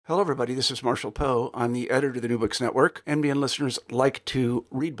Hello, everybody. This is Marshall Poe. I'm the editor of the New Books Network. NBN listeners like to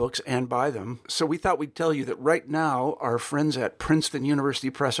read books and buy them. So we thought we'd tell you that right now, our friends at Princeton University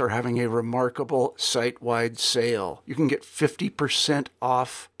Press are having a remarkable site-wide sale. You can get 50%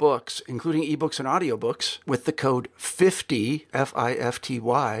 off books, including ebooks and audiobooks, with the code 50,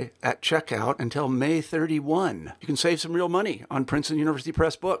 F-I-F-T-Y, at checkout until May 31. You can save some real money on Princeton University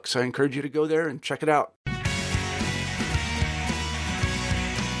Press books. I encourage you to go there and check it out.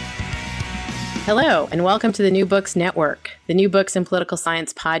 Hello, and welcome to the New Books Network, the New Books in Political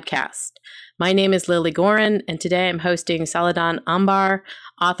Science podcast. My name is Lily Gorin, and today I'm hosting Saladin Ambar,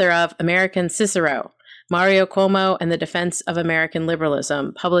 author of American Cicero, Mario Cuomo and the Defense of American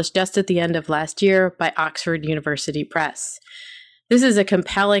Liberalism, published just at the end of last year by Oxford University Press. This is a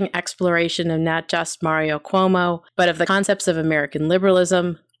compelling exploration of not just Mario Cuomo, but of the concepts of American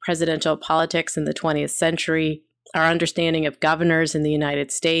liberalism, presidential politics in the 20th century, our understanding of governors in the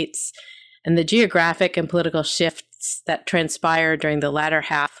United States, and the geographic and political shifts that transpired during the latter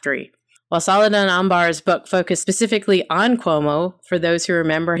half. While Saladin Ambar's book focused specifically on Cuomo, for those who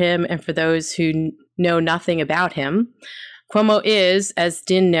remember him and for those who know nothing about him, Cuomo is, as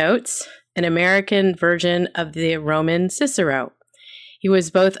Din notes, an American version of the Roman Cicero. He was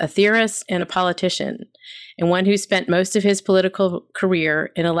both a theorist and a politician, and one who spent most of his political career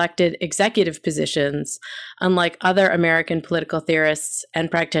in elected executive positions, unlike other American political theorists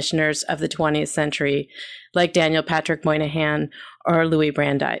and practitioners of the 20th century, like Daniel Patrick Moynihan or Louis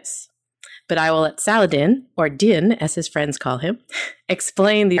Brandeis. But I will let Saladin, or Din, as his friends call him,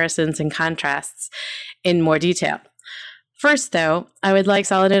 explain the comparisons and contrasts in more detail. First, though, I would like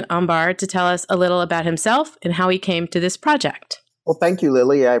Saladin Ambar to tell us a little about himself and how he came to this project. Well, thank you,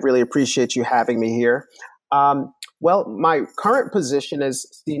 Lily. I really appreciate you having me here. Well, my current position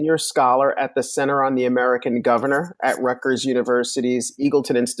is senior scholar at the Center on the American Governor at Rutgers University's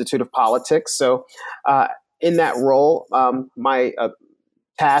Eagleton Institute of Politics. So in that role, my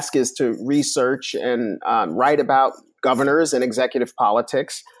task is to research and write about governors and executive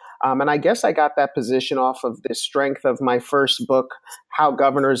politics. And I guess I got that position off of the strength of my first book, How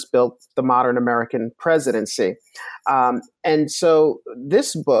Governors Built the Modern American Presidency. And so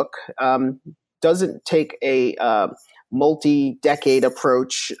this book doesn't take a multi-decade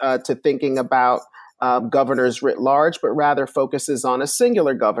approach to thinking about governors writ large, but rather focuses on a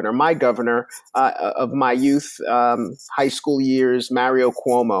singular governor, my governor of my youth, high school years, Mario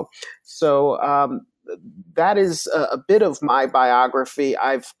Cuomo. So that is a bit of my biography.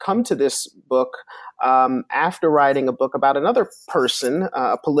 I've come to this book after writing a book about another person,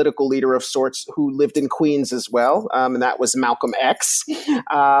 a political leader of sorts who lived in Queens as well, and that was Malcolm X.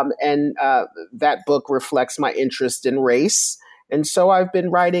 And that book reflects my interest in race. And so I've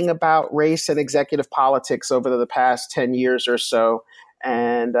been writing about race and executive politics over the past 10 years or so,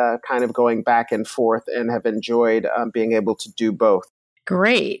 and kind of going back and forth, and have enjoyed being able to do both.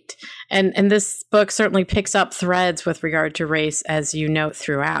 Great. And this book certainly picks up threads with regard to race, as you note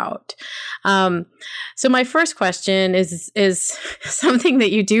throughout. So my first question is something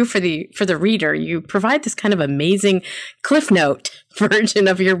that you do for the reader. You provide this kind of amazing Cliff Note version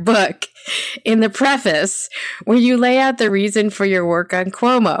of your book in the preface, where you lay out the reason for your work on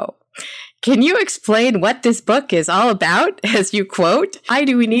Cuomo. Can you explain what this book is all about? As you quote, "Why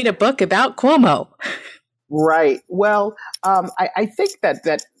do we need a book about Cuomo?" Right. Well, I think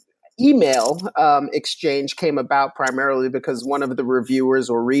that email exchange came about primarily because one of the reviewers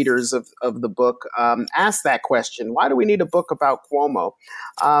or readers of the book asked that question: why do we need a book about Cuomo?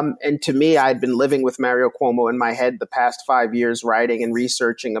 And to me, I'd been living with Mario Cuomo in my head the past 5 years, writing and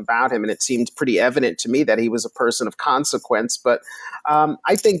researching about him, and it seemed pretty evident to me that he was a person of consequence. But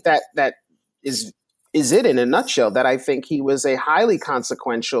I think that is it in a nutshell, that I think he was a highly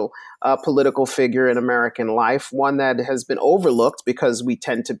consequential political figure in American life, one that has been overlooked because we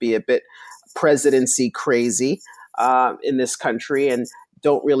tend to be a bit presidency crazy in this country and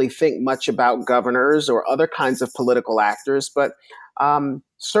don't really think much about governors or other kinds of political actors. But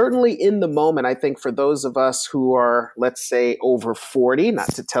certainly in the moment, I think for those of us who are, let's say, over 40,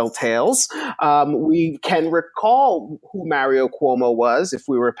 not to tell tales, we can recall who Mario Cuomo was if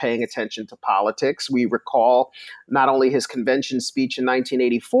we were paying attention to politics. We recall not only his convention speech in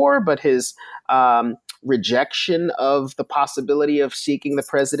 1984, but his rejection of the possibility of seeking the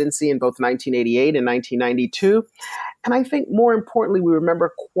presidency in both 1988 and 1992. And I think more importantly, we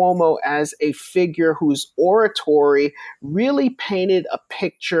remember Cuomo as a figure whose oratory really painted a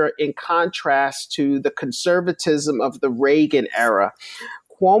picture in contrast to the conservatism of the Reagan era.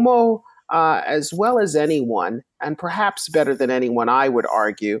 Cuomo, as well as anyone, and perhaps better than anyone, I would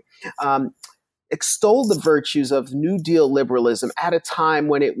argue, extolled the virtues of New Deal liberalism at a time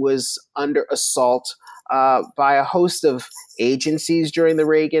when it was under assault by a host of agencies during the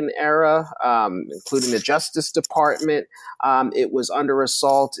Reagan era, including the Justice Department. It was under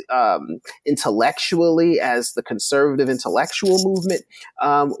assault intellectually, as the conservative intellectual movement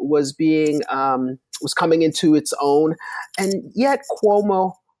was coming into its own, and yet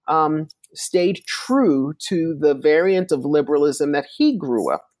Cuomo stayed true to the variant of liberalism that he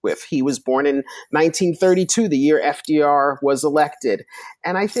grew up with. He was born in 1932, the year FDR was elected,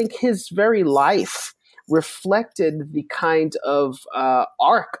 and I think his very life reflected the kind of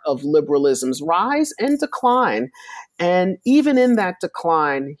arc of liberalism's rise and decline. And even in that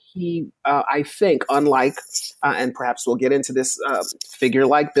decline, he, I think, unlike, and perhaps we'll get into this, figure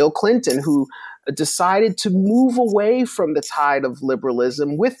like Bill Clinton, who decided to move away from the tide of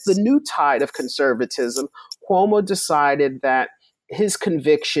liberalism with the new tide of conservatism, Cuomo decided that his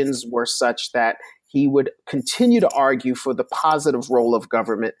convictions were such that he would continue to argue for the positive role of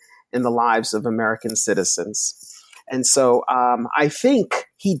government in the lives of American citizens. And so I think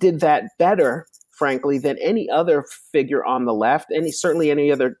he did that better, frankly, than any other figure on the left, certainly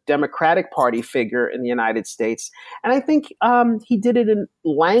any other Democratic Party figure in the United States. And I think he did it in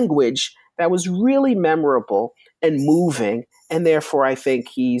language that was really memorable and moving. And therefore, I think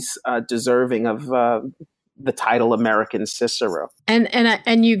he's deserving of the title American Cicero.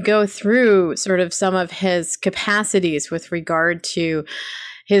 And you go through sort of some of his capacities with regard to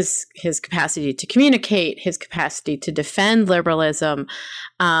his capacity to communicate, his capacity to defend liberalism,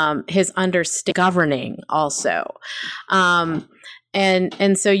 his understanding governing also.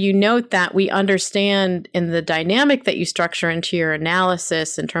 And so you note that we understand in the dynamic that you structure into your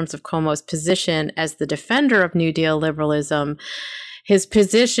analysis in terms of Cuomo's position as the defender of New Deal liberalism, his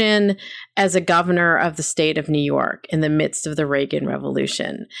position as a governor of the state of New York in the midst of the Reagan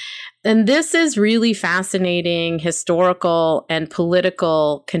Revolution. And this is really fascinating historical and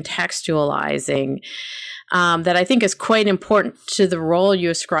political contextualizing that I think is quite important to the role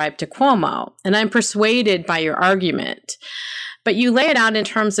you ascribe to Cuomo. And I'm persuaded by your argument. But you lay it out in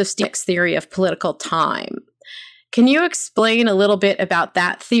terms of Stick's theory of political time. Can you explain a little bit about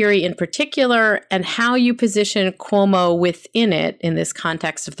that theory in particular and how you position Cuomo within it in this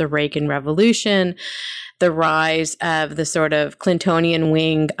context of the Reagan Revolution, the rise of the sort of Clintonian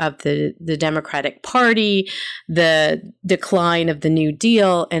wing of the Democratic Party, the decline of the New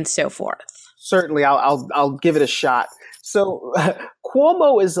Deal, and so forth? Certainly, I'll give it a shot. So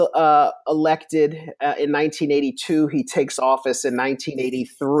Cuomo is elected in 1982. He takes office in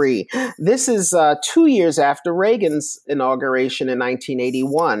 1983. This is 2 years after Reagan's inauguration in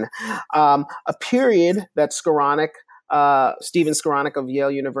 1981, a period that Stephen Skowronek of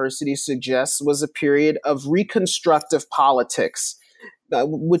Yale University suggests was a period of reconstructive politics,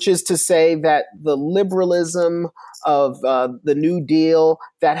 which is to say that the liberalism of the New Deal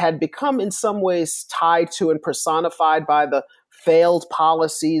that had become in some ways tied to and personified by the failed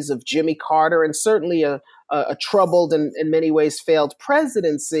policies of Jimmy Carter and certainly a troubled and in many ways failed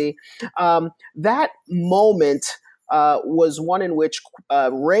presidency, that moment was one in which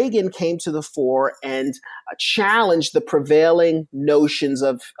Reagan came to the fore and challenged the prevailing notions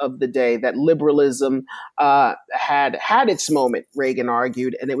of the day, that liberalism had its moment, Reagan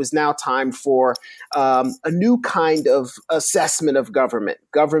argued, and it was now time for a new kind of assessment of government.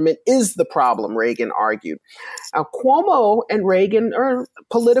 Government is the problem, Reagan argued. Now, Cuomo and Reagan are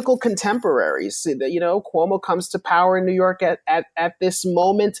political contemporaries. Cuomo comes to power in New York at this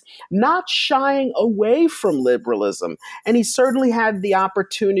moment, not shying away from liberalism. And he certainly had the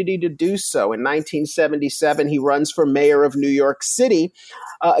opportunity to do so. In 1977, he runs for mayor of New York City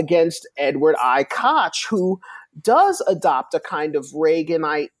against Edward I. Koch, who does adopt a kind of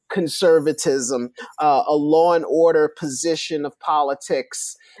Reaganite conservatism, a law and order position of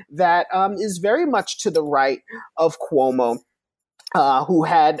politics that is very much to the right of Cuomo. Who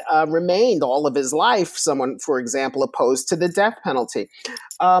had remained all of his life, someone, for example, opposed to the death penalty.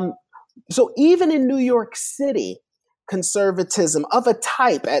 So even in New York City, conservatism of a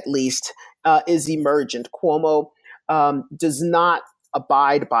type, at least, is emergent. Cuomo does not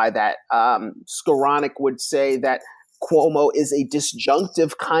abide by that. Skowronek would say that Cuomo is a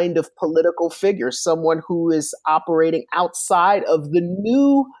disjunctive kind of political figure, someone who is operating outside of the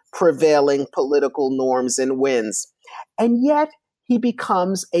new prevailing political norms and winds. And yet he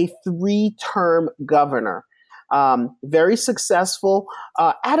becomes a 3-term governor. Very successful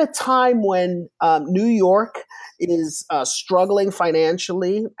at a time when New York is struggling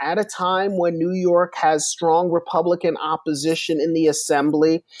financially, at a time when New York has strong Republican opposition in the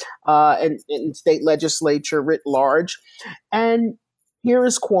Assembly and state legislature writ large. And here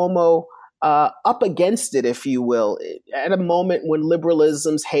is Cuomo up against it, if you will, at a moment when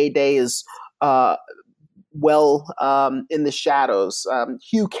liberalism's heyday is in the shadows.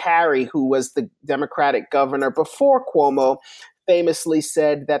 Hugh Carey, who was the Democratic governor before Cuomo, famously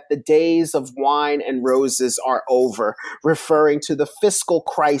said that the days of wine and roses are over, referring to the fiscal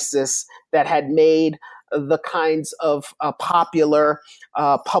crisis that had made the kinds of popular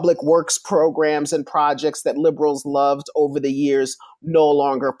public works programs and projects that liberals loved over the years no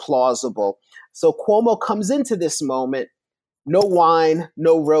longer plausible. So Cuomo comes into this moment, no wine,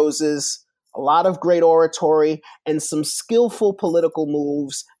 no roses, a lot of great oratory, and some skillful political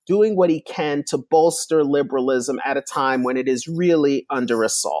moves, doing what he can to bolster liberalism at a time when it is really under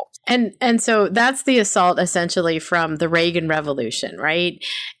assault. And so that's the assault essentially from the Reagan Revolution, right?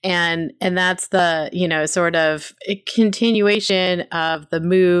 And that's the, sort of continuation of the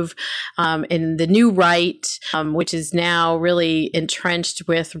move in the new right, which is now really entrenched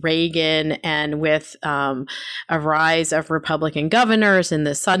with Reagan and with a rise of Republican governors in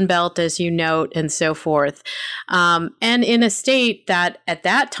the Sun Belt, as you note, and so forth. And in a state that at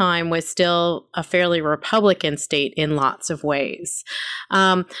that time was still a fairly Republican state in lots of ways.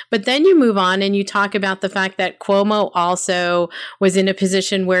 But then you move on and you talk about the fact that Cuomo also was in a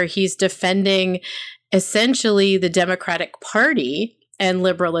position where he's defending essentially the Democratic Party and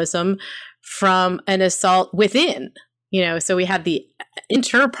liberalism from an assault within. So we had the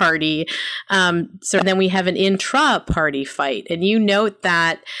inter-party, so then we have an intra-party fight. And you note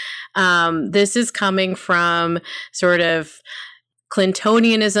that this is coming from sort of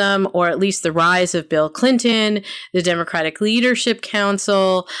Clintonianism, or at least the rise of Bill Clinton, the Democratic Leadership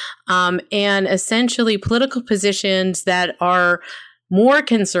Council, and essentially political positions that are more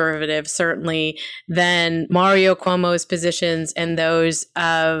conservative, certainly, than Mario Cuomo's positions and those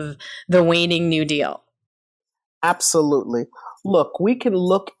of the waning New Deal. Absolutely. Look, we can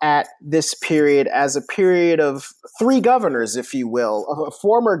look at this period as a period of three governors, if you will. A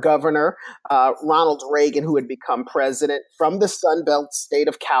former governor, Ronald Reagan, who had become president from the Sun Belt state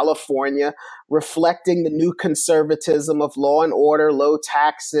of California, reflecting the new conservatism of law and order, low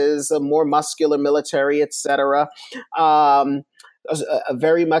taxes, a more muscular military, etc.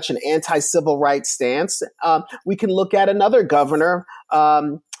 Very much an anti-civil rights stance. We can look at another governor,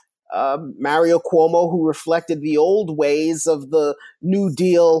 Mario Cuomo, who reflected the old ways of the New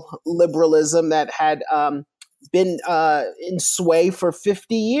Deal liberalism that had been in sway for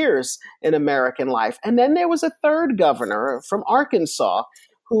 50 years in American life. And then there was a third governor from Arkansas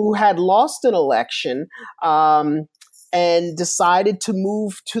who had lost an election and decided to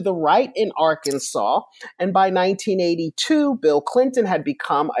move to the right in Arkansas. And by 1982, Bill Clinton had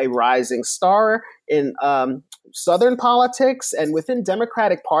become a rising star in Southern politics and within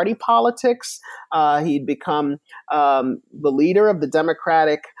Democratic Party politics. He'd become the leader of the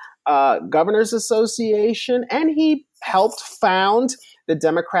Democratic Governors Association, and he helped found the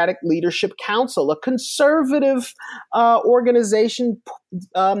Democratic Leadership Council, a conservative organization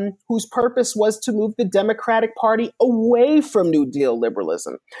whose purpose was to move the Democratic Party away from New Deal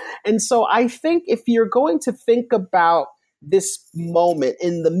liberalism. And so I think if you're going to think about this moment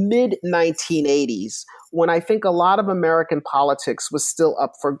in the mid-1980s, when I think a lot of American politics was still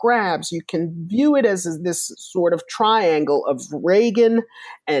up for grabs, you can view it as this sort of triangle of Reagan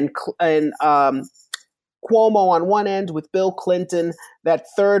and Cuomo on one end with Bill Clinton, that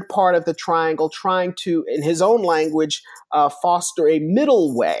third part of the triangle trying to, in his own language, foster a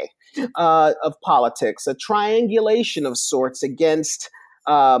middle way of politics, a triangulation of sorts against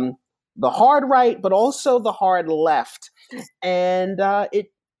the hard right, but also the hard left. And it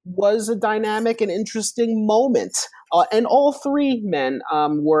was a dynamic and interesting moment. And all three men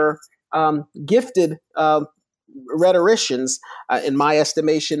were gifted rhetoricians, in my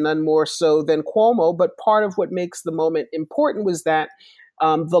estimation, none more so than Cuomo. But part of what makes the moment important was that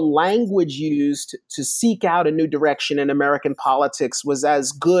the language used to seek out a new direction in American politics was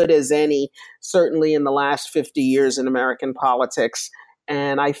as good as any, certainly in the last 50 years in American politics.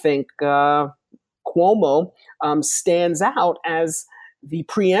 And I think Cuomo stands out as the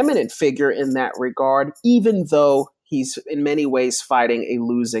preeminent figure in that regard, even though he's in many ways fighting a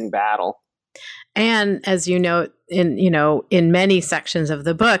losing battle. And as you know, in many sections of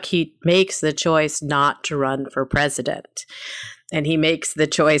the book, he makes the choice not to run for president. And he makes the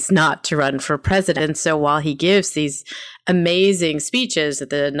choice not to run for president. So while he gives these amazing speeches at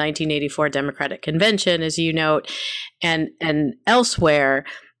the 1984 Democratic Convention, as you note, and elsewhere,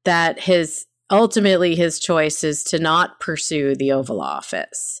 that ultimately his choice is to not pursue the Oval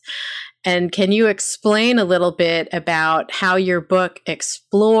Office. And can you explain a little bit about how your book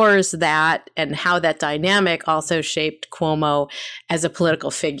explores that and how that dynamic also shaped Cuomo as a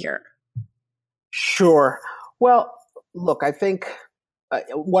political figure? Sure. Well, look, I think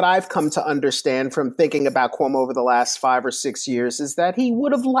what I've come to understand from thinking about Cuomo over the last 5 or 6 years is that he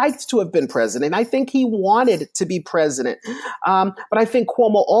would have liked to have been president. I think he wanted to be president. But I think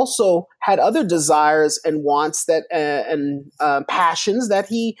Cuomo also had other desires and wants that and passions that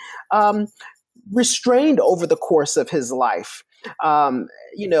he restrained over the course of his life. Cuomo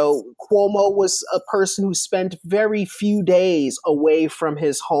was a person who spent very few days away from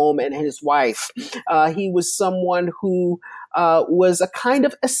his home and his wife. He was someone who was a kind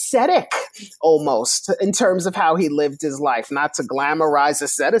of ascetic almost in terms of how he lived his life. Not to glamorize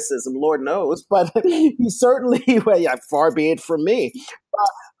asceticism, Lord knows, but he certainly, well, yeah, far be it from me.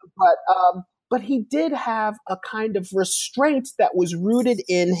 But he did have a kind of restraint that was rooted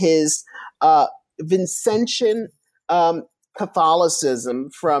in his Vincentian Catholicism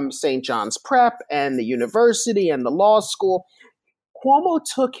from St. John's Prep and the university and the law school. Cuomo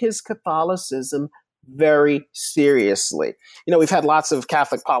took his Catholicism very seriously. We've had lots of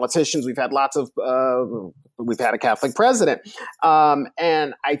Catholic politicians. We've had a Catholic president.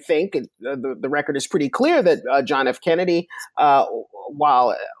 And I think the record is pretty clear that John F. Kennedy,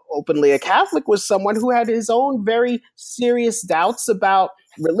 while openly a Catholic, was someone who had his own very serious doubts about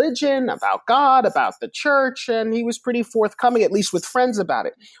religion, about God, about the church, and he was pretty forthcoming, at least with friends, about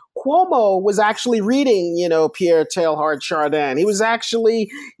it. Cuomo was actually reading, Pierre Teilhard Chardin. He was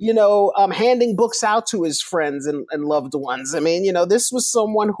actually, handing books out to his friends and loved ones. I mean, this was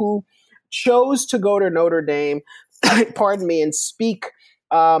someone who chose to go to Notre Dame, pardon me, and speak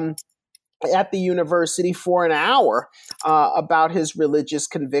at the university for an hour about his religious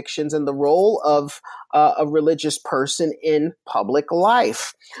convictions and the role of a religious person in public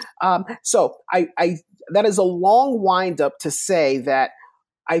life. So that is a long wind-up to say that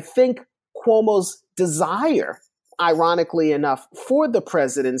I think Cuomo's desire, ironically enough, for the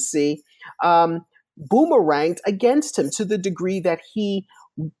presidency boomeranged against him to the degree that he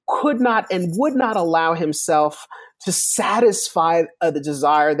could not and would not allow himself to satisfy the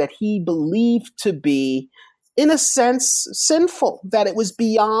desire that he believed to be, in a sense, sinful, that it was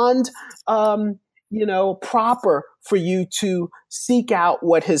beyond, proper for you to seek out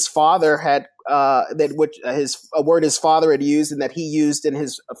what his father had, a word his father had used and that he used in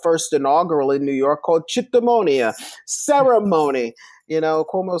his first inaugural in New York called chitimonia, ceremony.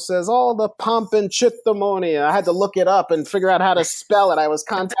 Cuomo says, all the pomp and chitimonia. I had to look it up and figure out how to spell it. I was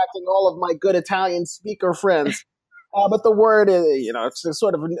contacting all of my good Italian speaker friends. But the word is, it's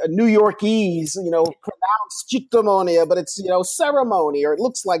sort of a New Yorkese, pronounced chitimonia, but it's, ceremony, or it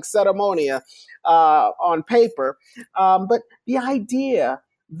looks like ceremonia on paper. But the idea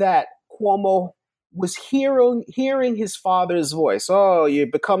that Cuomo was hearing his father's voice. Oh,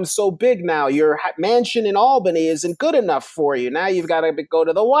 you become so big now. Your mansion in Albany isn't good enough for you. Now you've got to go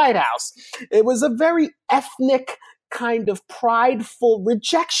to the White House. It was a very ethnic kind of prideful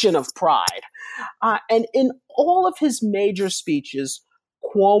rejection of pride. And in all of his major speeches,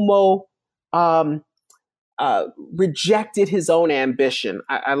 Cuomo rejected his own ambition.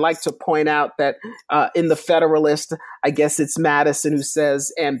 I like to point out that in the Federalist, I guess it's Madison who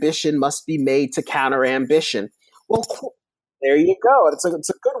says ambition must be made to counter ambition. Well, there you go. It's a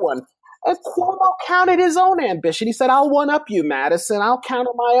good one. And Cuomo counted his own ambition. He said, I'll one up you, Madison. I'll counter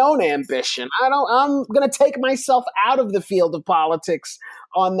my own ambition. I'm going to take myself out of the field of politics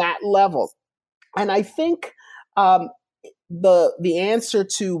on that level. And I think the answer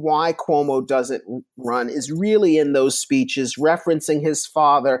to why Cuomo doesn't run is really in those speeches, referencing his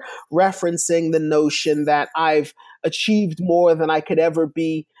father, referencing the notion that I've achieved more than I could ever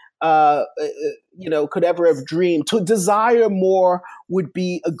be, could ever have dreamed. To desire more would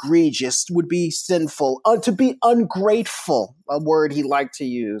be egregious, would be sinful. To be ungrateful, a word he liked to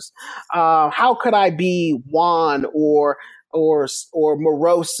use. How could I be wan or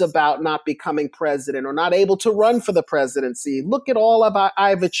morose about not becoming president or not able to run for the presidency? Look at all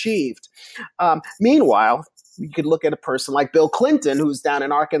I've achieved. Meanwhile, you could look at a person like Bill Clinton, who's down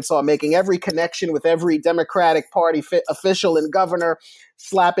in Arkansas making every connection with every Democratic Party official and governor,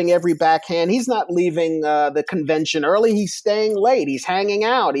 slapping every backhand. He's not leaving the convention early. He's staying late. He's hanging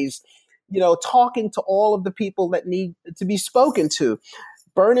out. He's, talking to all of the people that need to be spoken to,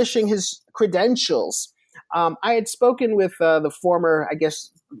 burnishing his credentials. I had spoken with the former,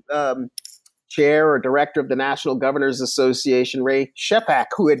 chair or director of the National Governors Association, Ray Shepak,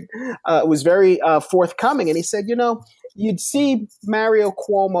 who was very forthcoming. And he said, you'd see Mario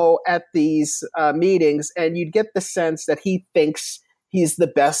Cuomo at these meetings and you'd get the sense that he thinks he's the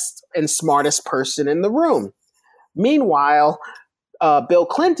best and smartest person in the room. Meanwhile, Bill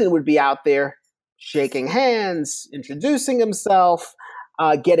Clinton would be out there shaking hands, introducing himself,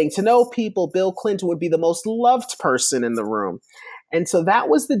 getting to know people, Bill Clinton would be the most loved person in the room. And so that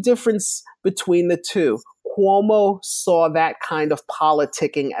was the difference between the two. Cuomo saw that kind of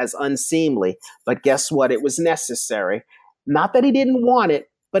politicking as unseemly, but guess what? It was necessary. Not that he didn't want it,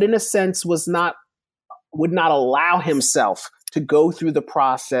 but in a sense would not allow himself to go through the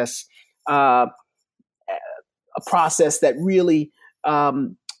process, a process that really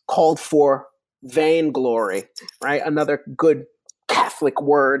called for vainglory, right? Another good Catholic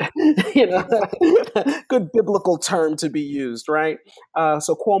word, good biblical term to be used, right?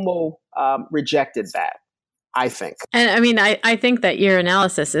 So Cuomo rejected that, I think. And I mean, I think that your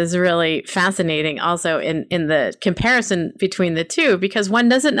analysis is really fascinating also in the comparison between the two, because one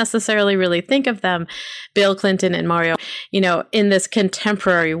doesn't necessarily really think of them, Bill Clinton and Mario, in this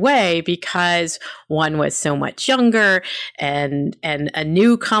contemporary way, because one was so much younger and a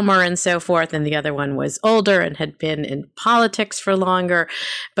newcomer and so forth, and the other one was older and had been in politics for longer.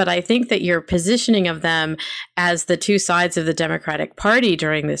 But I think that your positioning of them as the two sides of the Democratic Party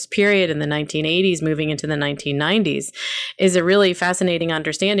during this period in the 1980s, moving into the 1990s, is a really fascinating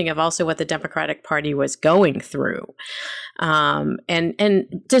understanding of also what the Democratic Party was going through. And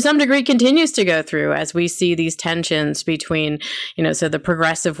to some degree continues to go through as we see these tensions between, so the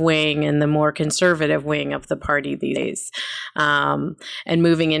progressive wing and the more conservative wing of the party these days, and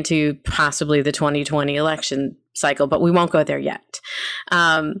moving into possibly the 2020 election cycle, but we won't go there yet.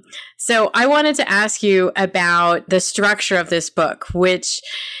 So I wanted to ask you about the structure of this book, which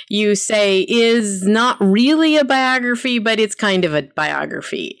you say is not really a biography, but it's kind of a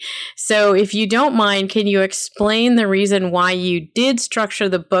biography. So if you don't mind, can you explain the reason why you did structure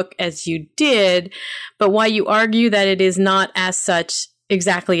the book as you did, but why you argue that it is not as such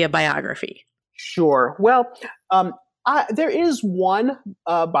exactly a biography? Sure. Well, there is one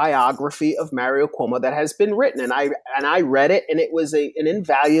biography of Mario Cuomo that has been written, and I read it, and it was an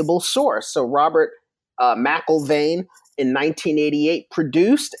invaluable source. So Robert McIlvaine in 1988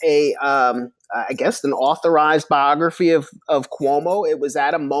 produced an authorized biography of Cuomo. It was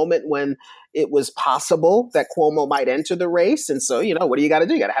at a moment when it was possible that Cuomo might enter the race, and so what do you got to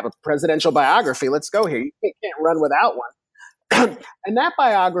do? You got to have a presidential biography. Let's go here. You can't run without one. And that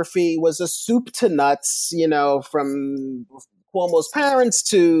biography was a soup to nuts, from Cuomo's parents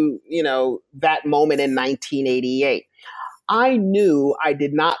to, that moment in 1988. I knew I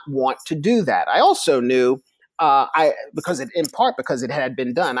did not want to do that. I also knew, because it had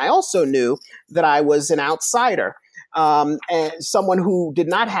been done, I also knew that I was an outsider, and someone who did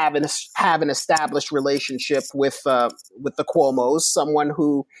not have an established relationship with the Cuomos, someone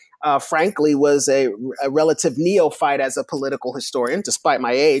who frankly was a relative neophyte as a political historian. Despite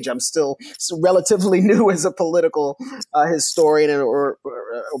my age, I'm still relatively new as a political historian or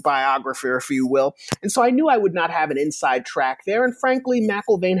biographer, if you will. And so I knew I would not have an inside track there. And frankly,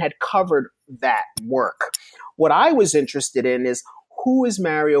 McIlvaine had covered that work. What I was interested in is, who is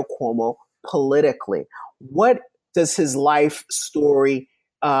Mario Cuomo politically? What does his life story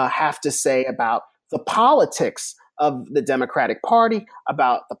have to say about the politics of the Democratic Party,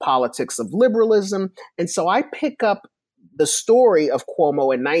 about the politics of liberalism? And so I pick up the story of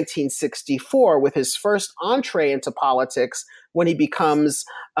Cuomo in 1964 with his first entree into politics, when he becomes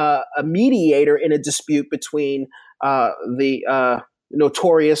a mediator in a dispute between the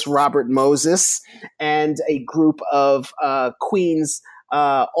notorious Robert Moses and a group of Queens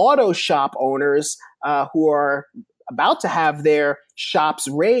auto shop owners who are about to have their shops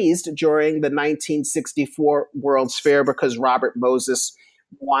razed during the 1964 World's Fair, because Robert Moses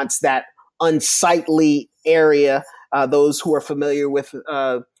wants that unsightly area. Those who are familiar with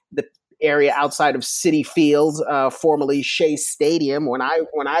the area outside of Citi Field, formerly Shea Stadium, when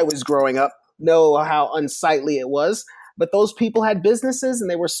I was growing up, know how unsightly it was. But those people had businesses, and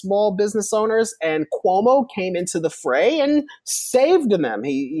they were small business owners, and Cuomo came into the fray and saved them.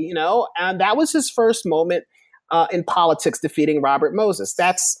 And that was his first moment in politics, defeating Robert Moses.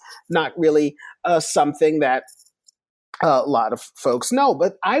 That's not really something that a lot of folks know,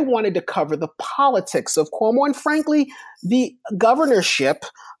 but I wanted to cover the politics of Cuomo, and frankly, the governorship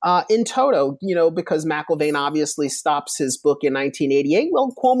in toto, because McIlvaine obviously stops his book in 1988.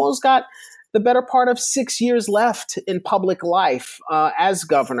 Well, Cuomo's got the better part of 6 years left in public life as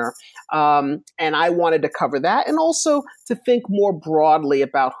governor. And I wanted to cover that, and also to think more broadly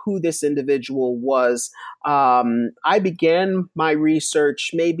about who this individual was. I began my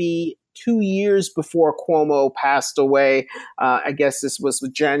research maybe 2 years before Cuomo passed away. I guess this was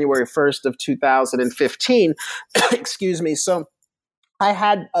January 1st of 2015. Excuse me. So I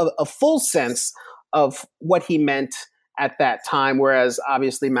had a full sense of what he meant at that time, whereas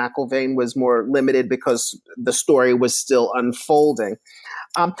obviously McIlvaine was more limited because the story was still unfolding.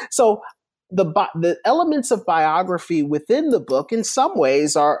 So the elements of biography within the book, in some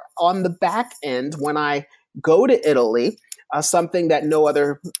ways, are on the back end when I go to Italy, something that no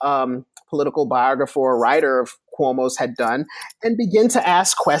other political biographer or writer of Cuomo's had done, and begin to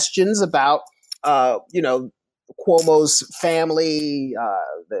ask questions about, Cuomo's family,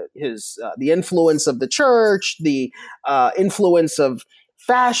 the influence of the church, the influence of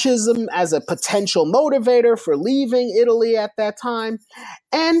fascism as a potential motivator for leaving Italy at that time,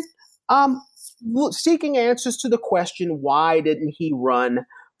 and seeking answers to the question, why didn't he run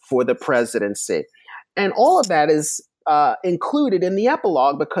for the presidency? And all of that is included in the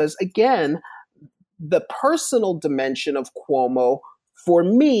epilogue because, again, the personal dimension of Cuomo, for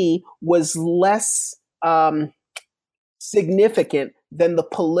me, was less significant than the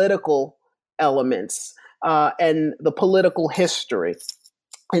political elements and the political history.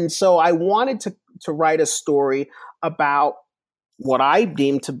 And so I wanted to write a story about what I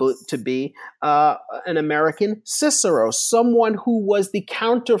deemed to be an American Cicero, someone who was the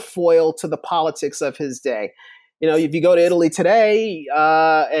counterfoil to the politics of his day. If you go to Italy today,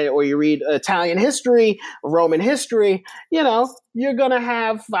 or you read Italian history, Roman history, you're going to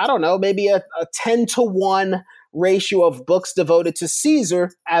have, I don't know, maybe a 10-to-1 ratio of books devoted to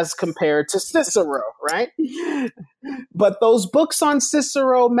Caesar as compared to Cicero, right? But those books on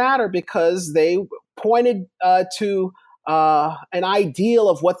Cicero matter because they pointed to an ideal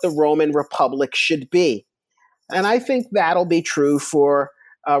of what the Roman Republic should be. And I think that'll be true for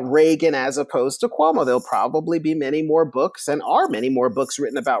Reagan as opposed to Cuomo. There'll probably be many more books, and are many more books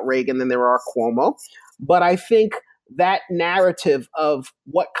written about Reagan than there are Cuomo. But I think that narrative of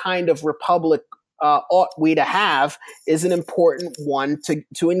what kind of republic ought we to have is an important one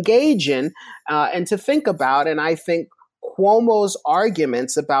to engage in and to think about. And I think Cuomo's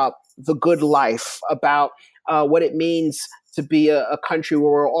arguments about the good life, about what it means to be a country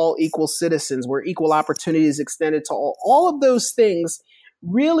where we're all equal citizens, where equal opportunities extended to all of those things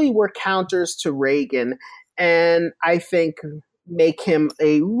really were counters to Reagan, and I think make him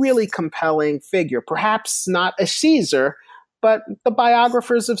a really compelling figure. Perhaps not a Caesar, but the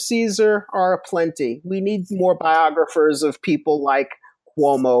biographers of Caesar are aplenty. We need more biographers of people like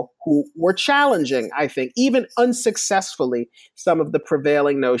Cuomo who were challenging, I think, even unsuccessfully, some of the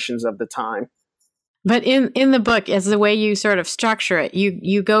prevailing notions of the time. But in the book, as the way you sort of structure it,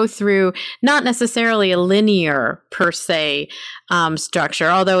 you go through not necessarily a linear per se structure,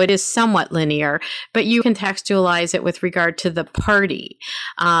 although it is somewhat linear, but you contextualize it with regard to the party,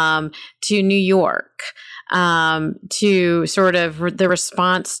 to New York, to sort of the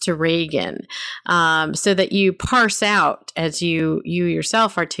response to Reagan, so that you parse out, as you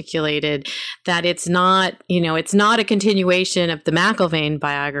yourself articulated, that it's not a continuation of the McIlvaine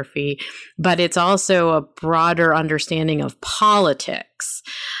biography, but it's also a broader understanding of politics,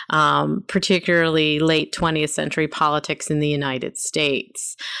 particularly late 20th century politics in the United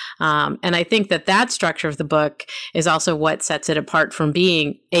States. And I think that structure of the book is also what sets it apart from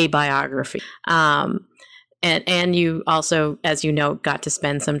being a biography. And you also, as you know, got to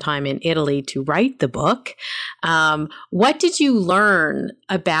spend some time in Italy to write the book. What did you learn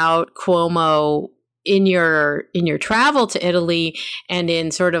about Cuomo in your travel to Italy and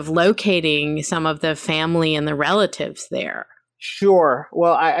in sort of locating some of the family and the relatives there? Sure.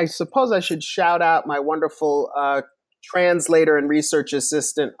 Well, I suppose I should shout out my wonderful translator and research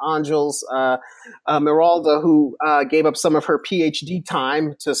assistant, Angels Miralda, who gave up some of her PhD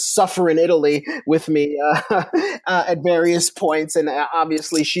time to suffer in Italy with me at various points. And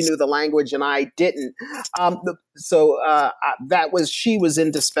obviously she knew the language and I didn't. She was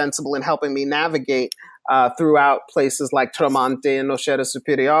indispensable in helping me navigate throughout places like Tremonti and Nocera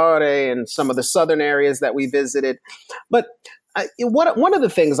Superiore and some of the southern areas that we visited. But one of the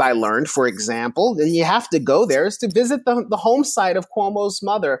things I learned, for example, and you have to go there, is to visit the home site of Cuomo's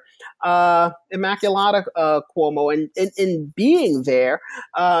mother, Immaculata Cuomo, and in being there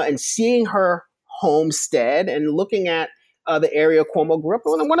and seeing her homestead and looking at the area Cuomo grew up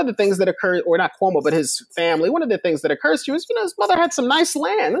in. One of the things that occurred, or not Cuomo, but his family, one of the things that occurs to you is, his mother had some nice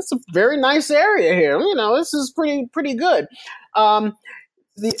land. It's a very nice area here. This is pretty good.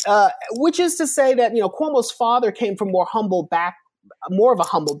 Which is to say that Cuomo's father came from more of a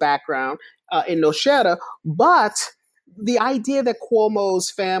humble background in Nocera, but the idea that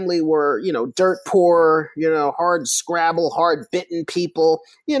Cuomo's family were dirt poor, hard scrabble, hard bitten people,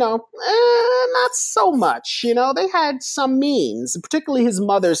 not so much. They had some means, particularly his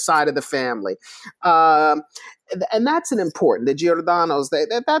mother's side of the family. And that's the Giordanos,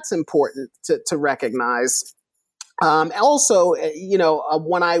 that's important to recognize. Also,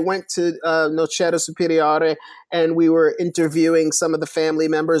 when I went to Nocera Superiore and we were interviewing some of the family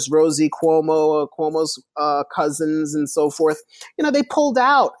members, Rosie Cuomo, Cuomo's cousins and so forth, they pulled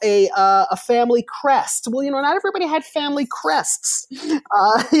out a family crest. Well, not everybody had family crests.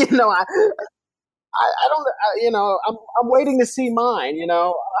 I don't, I'm waiting to see mine,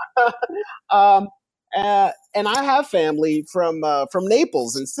 um, and I have family from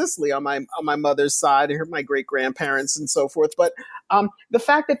Naples and Sicily on my mother's side, my great grandparents and so forth. But the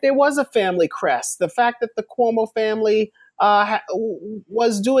fact that there was a family crest, the fact that the Cuomo family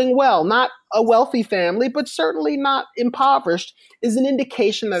was doing well, not a wealthy family, but certainly not impoverished, is an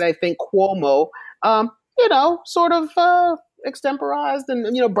indication that I think Cuomo, sort of extemporized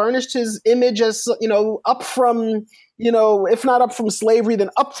and burnished his image as up from if not up from slavery, then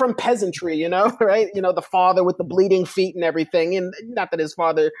up from peasantry, right? The father with the bleeding feet and everything. And not that his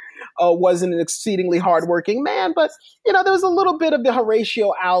father wasn't an exceedingly hardworking man, but, there was a little bit of the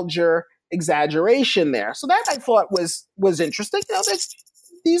Horatio Alger exaggeration there. So that I thought was interesting.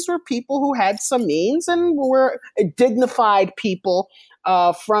 These were people who had some means and were dignified people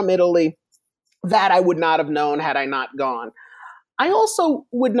from Italy that I would not have known had I not gone. I also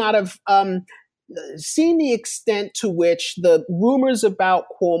would not have seen the extent to which the rumors about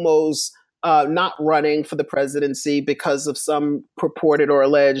Cuomo's not running for the presidency because of some purported or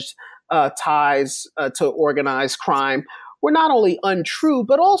alleged ties to organized crime were not only untrue,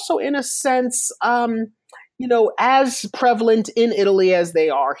 but also in a sense, as prevalent in Italy as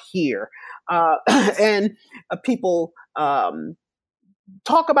they are here. And people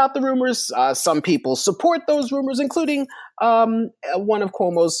talk about the rumors. Some people support those rumors, including one of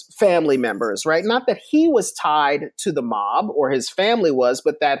Cuomo's family members, right? Not that he was tied to the mob or his family was,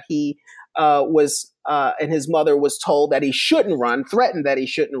 but that he was, and his mother was told that he shouldn't run, threatened that he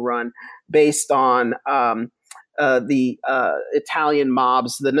shouldn't run based on the Italian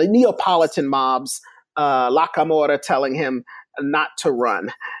mobs, the Neapolitan mobs, La Camorra telling him not to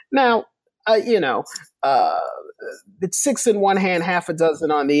run. Now, it's six in one hand, half a dozen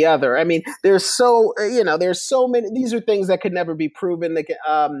on the other. I mean, there's so many. These are things that could never be proven.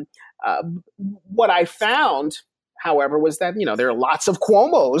 What I found, however, was that there are lots of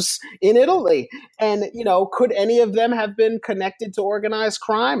Cuomos in Italy, and could any of them have been connected to organized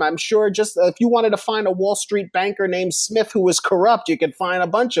crime? I'm sure. Just if you wanted to find a Wall Street banker named Smith who was corrupt, you could find a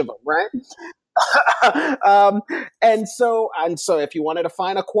bunch of them, right? And so if you wanted to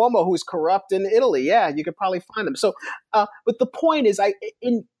find a Cuomo who's corrupt in Italy, yeah, you could probably find them. So, but the point is,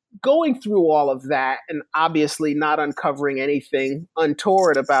 in going through all of that and obviously not uncovering anything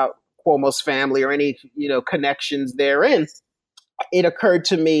untoward about Cuomo's family or any, connections therein, it occurred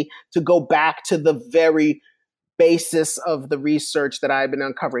to me to go back to the very basis of the research that I've been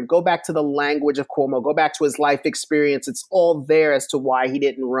uncovering. Go back to the language of Cuomo, go back to his life experience. It's all there as to why he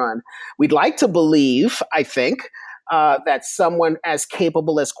didn't run. We'd like to believe, I think, that someone as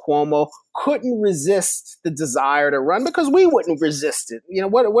capable as Cuomo couldn't resist the desire to run, because we wouldn't resist it.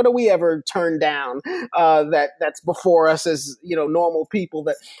 What do we ever turn down that's before us as normal people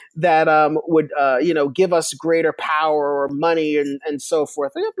that would give us greater power or money and so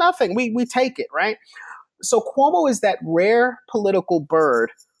forth? We have nothing. We take it, right? So Cuomo is that rare political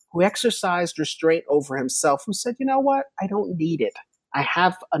bird who exercised restraint over himself, who said, you know what, I don't need it. I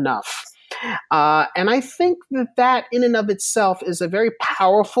have enough. And I think that in and of itself is a very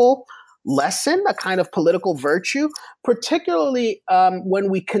powerful lesson, a kind of political virtue, particularly when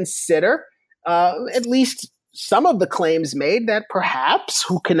we consider at least some of the claims made that perhaps,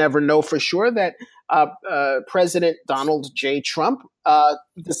 who can ever know for sure, that President Donald J. Trump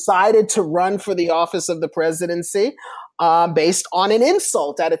decided to run for the office of the presidency based on an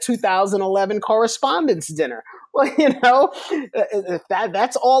insult at a 2011 Correspondents' Dinner. Well,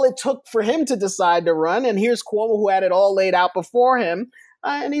 that's all it took for him to decide to run. And here's Cuomo, who had it all laid out before him.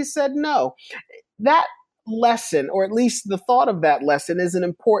 And he said no. That lesson, or at least the thought of that lesson, is an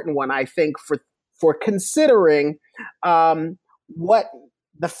important one, I think, for considering what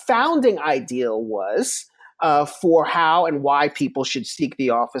the founding ideal was for how and why people should seek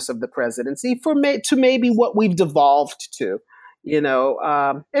the office of the presidency, to maybe what we've devolved to.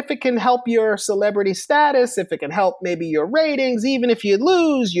 If it can help your celebrity status, if it can help maybe your ratings, even if you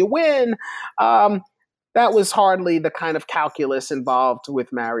lose, you win. That was hardly the kind of calculus involved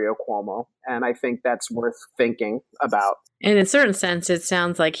with Mario Cuomo. And I think that's worth thinking about. And in a certain sense, it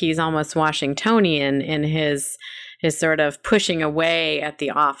sounds like he's almost Washingtonian in his sort of pushing away at the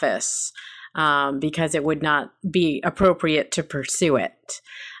office because it would not be appropriate to pursue it.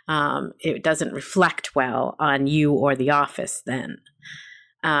 It doesn't reflect well on you or the office then.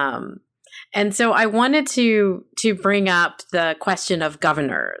 And so I wanted to bring up the question of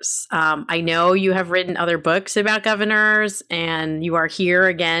governors. I know you have written other books about governors, and you are here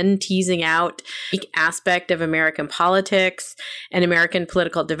again teasing out each aspect of American politics and American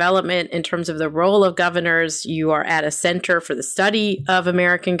political development in terms of the role of governors. You are at a center for the study of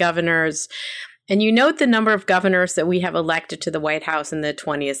American governors. And you note the number of governors that we have elected to the White House in the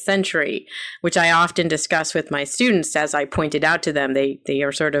 20th century, which I often discuss with my students. As I pointed out to them, they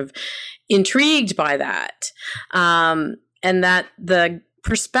are sort of intrigued by that. And that the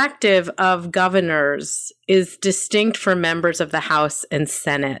perspective of governors is distinct from members of the House and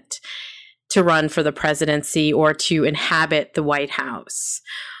Senate to run for the presidency or to inhabit the White House.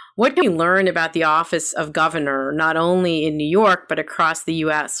 What can we learn about the office of governor, not only in New York, but across the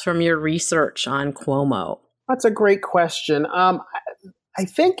U.S. from your research on Cuomo? That's a great question. I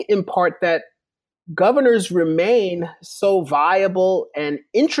think in part that governors remain so viable and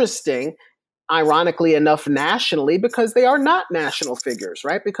interesting, ironically enough, nationally, because they are not national figures,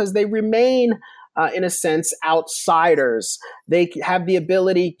 right? Because they remain, in a sense, outsiders. They have the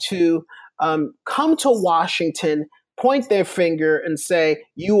ability to come to Washington, point their finger and say,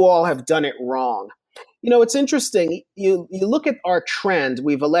 you all have done it wrong. You know, it's interesting. You look at our trend.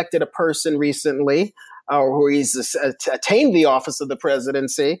 We've elected a person recently who he's attained the office of the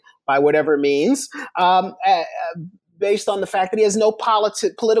presidency by whatever means, based on the fact that he has no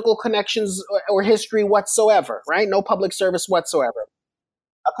political connections or history whatsoever, right? No public service whatsoever.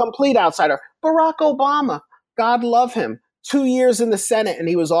 A complete outsider. Barack Obama, God love him, 2 years in the Senate and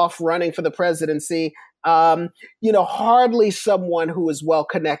he was off running for the presidency. Hardly someone who is well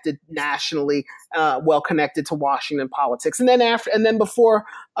connected nationally, well connected to Washington politics. And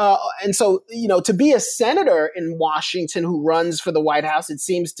so to be a senator in Washington who runs for the White House, it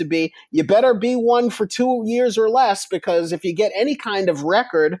seems to be you better be one for 2 years or less, because if you get any kind of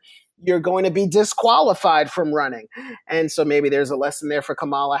record, you're going to be disqualified from running. And so maybe there's a lesson there for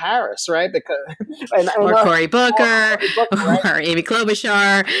Kamala Harris, right? Or Cory Booker, right? Or Amy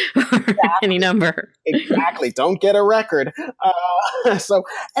Klobuchar, or any number. Exactly. Don't get a record.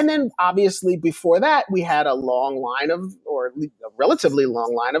 And then obviously before that, we had a relatively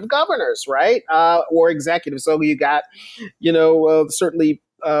long line of governors, right? Or executives. So you got, certainly,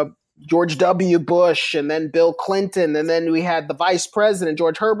 George W. Bush, and then Bill Clinton, and then we had the vice president,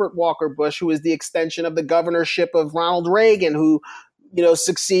 George Herbert Walker Bush, who was the extension of the governorship of Ronald Reagan, who,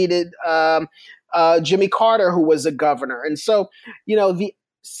 succeeded Jimmy Carter, who was a governor. And so,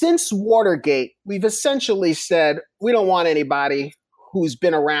 since Watergate, we've essentially said we don't want anybody who's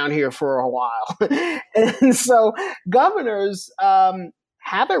been around here for a while. And so governors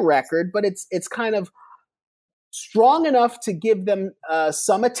have a record, but it's kind of strong enough to give them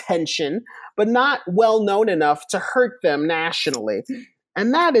some attention, but not well known enough to hurt them nationally.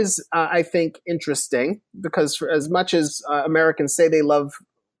 And that is, I think, interesting, because for as much as Americans say they love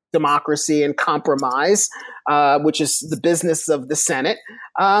democracy and compromise, which is the business of the Senate,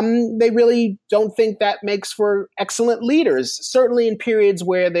 they really don't think that makes for excellent leaders, certainly in periods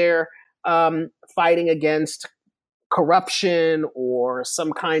where they're fighting against corruption or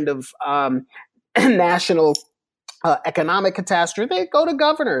some kind of national economic catastrophe. They go to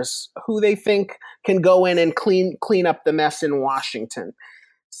governors who they think can go in and clean up the mess in Washington.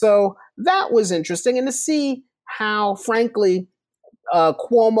 So that was interesting. And to see how, frankly,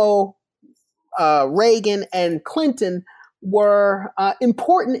 Cuomo, Reagan, and Clinton were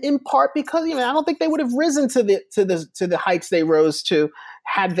important in part because I don't think they would have risen to the heights they rose to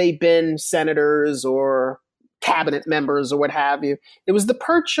had they been senators or cabinet members or what have you. It was the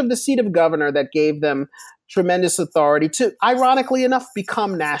perch of the seat of governor that gave them tremendous authority to, ironically enough,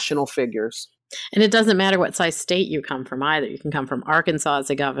 become national figures. And it doesn't matter what size state you come from either. You can come from Arkansas as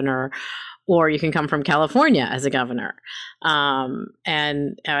a governor, or you can come from California as a governor, or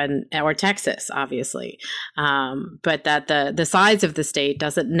Texas, obviously. But that the size of the state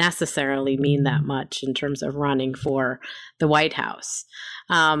doesn't necessarily mean that much in terms of running for the White House.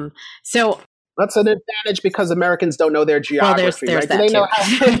 So that's an advantage because Americans don't know their geography. Well, there's right?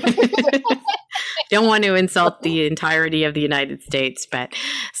 that too. Don't want to insult the entirety of the United States, but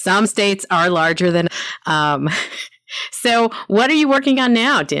some states are larger than. So, what are you working on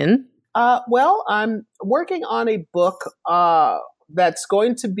now, Din? Well, I'm working on a book that's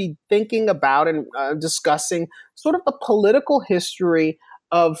going to be thinking about and discussing sort of the political history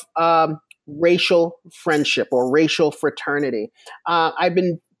of racial friendship or racial fraternity. I've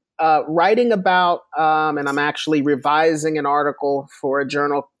been writing about, and I'm actually revising an article for a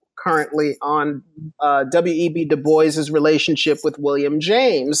journal currently on W.E.B. Du Bois's relationship with William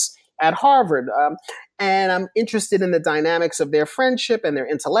James at Harvard. and I'm interested in the dynamics of their friendship and their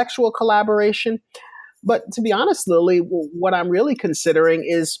intellectual collaboration. But to be honest, Lily, what I'm really considering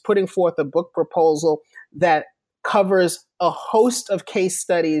is putting forth a book proposal that covers a host of case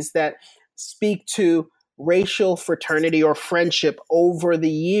studies that speak to racial fraternity or friendship over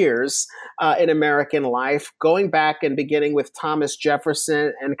the years in American life, going back and beginning with Thomas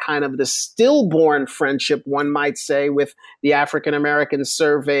Jefferson and kind of the stillborn friendship, one might say, with the African-American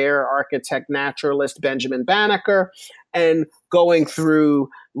surveyor, architect, naturalist Benjamin Banneker, and going through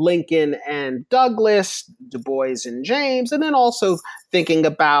Lincoln and Douglas, Du Bois and James, and then also thinking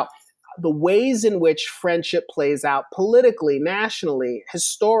about the ways in which friendship plays out politically, nationally,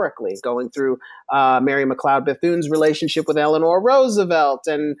 historically, going through Mary McLeod Bethune's relationship with Eleanor Roosevelt,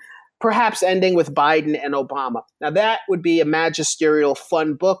 and perhaps ending with Biden and Obama. Now, that would be a magisterial,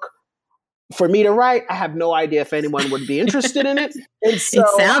 fun book for me to write. I have no idea if anyone would be interested in it. And so it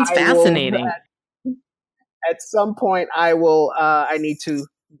sounds fascinating. At some point, I need to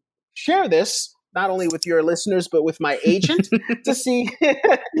share this not only with your listeners, but with my agent to see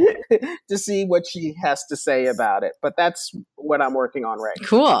what she has to say about it. But that's what I'm working on right now.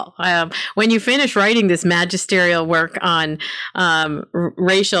 Cool. When you finish writing this magisterial work on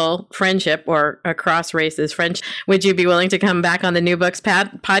racial friendship or across races friendship, would you be willing to come back on the New Books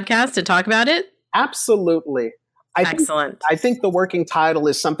podcast and talk about it? Absolutely. Excellent. I think the working title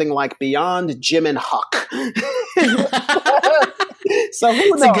is something like Beyond Jim and Huck. So who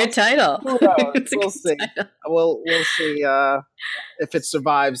knows? It's a good title. Who knows? We'll see. We'll see if it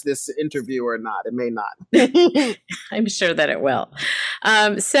survives this interview or not. It may not. I'm sure that it will.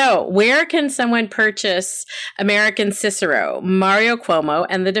 So where can someone purchase American Cicero, Mario Cuomo,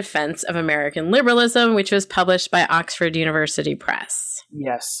 and the Defense of American Liberalism, which was published by Oxford University Press?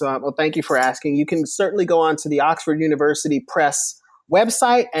 Yes. Well, thank you for asking. You can certainly go on to the Oxford University Press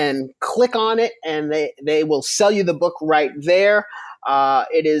website and click on it, and they will sell you the book right there.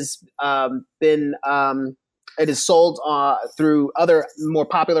 It is sold through other more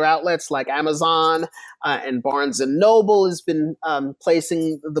popular outlets like Amazon and Barnes and Noble has been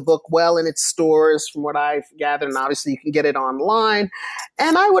placing the book well in its stores, from what I've gathered. And obviously, you can get it online.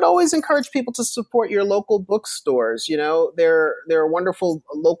 And I would always encourage people to support your local bookstores. You know, there are wonderful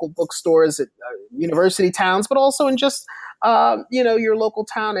local bookstores at university towns, but also in just your local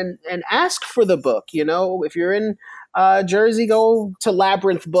town, and ask for the book. You know, if you're in Jersey, go to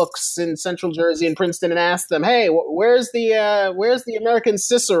Labyrinth Books in Central Jersey and Princeton and ask them, hey, where's the American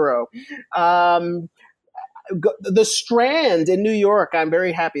Cicero? The Strand in New York, I'm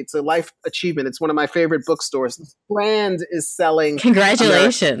very happy. It's a life achievement. It's one of my favorite bookstores. The Strand is selling.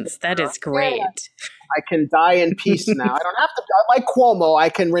 Congratulations. That is great. I can die in peace now. I don't have to, like Cuomo, I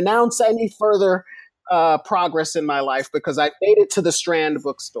can renounce any further progress in my life because I made it to the Strand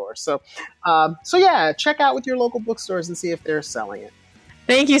bookstore. So yeah, check out with your local bookstores and see if they're selling it.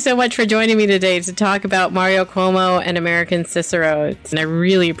 Thank you so much for joining me today to talk about Mario Cuomo and American Cicero. And I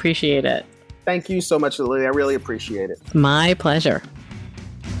really appreciate it. Thank you so much, Lily. I really appreciate it. My pleasure.